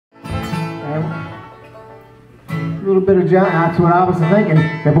A little bit of John, that's what I was thinking.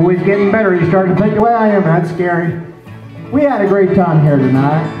 The boy's getting better. He's starting to think the way I am. That's scary. We had a great time here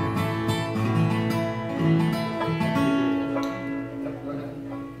tonight.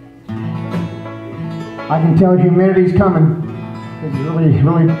 I can tell humidity's coming.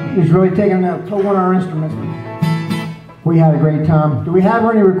 It's really taking a toll on our instruments. We had a great time. Do we have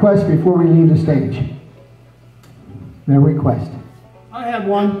any requests before we leave the stage? No request. I have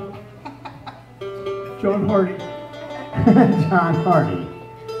one. John Hardy. John Hardy.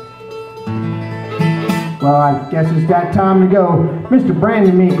 Well, I guess it's that time to go. Mr.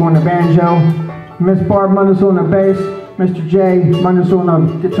 Brandon Meek on the banjo, Miss Barb Mundus on the bass, Mr. Jay Mundus on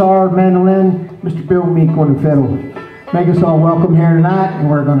the guitar, mandolin, Mr. Bill Meek on the fiddle. Make us all welcome here tonight, and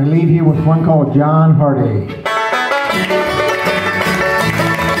we're going to leave you with one called John Hardy.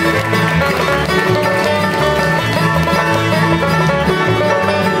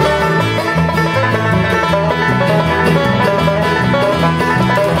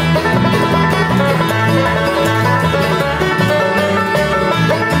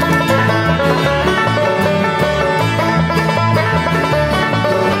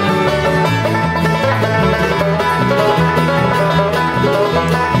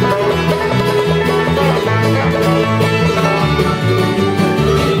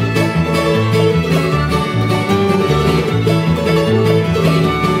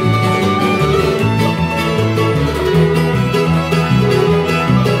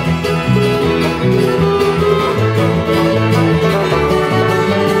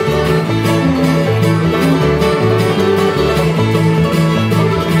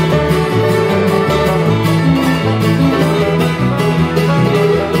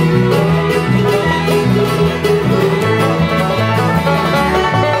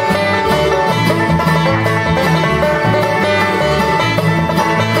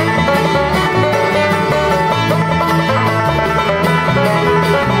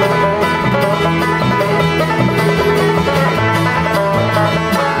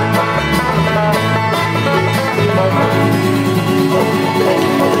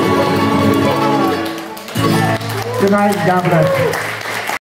 Good night, God bless.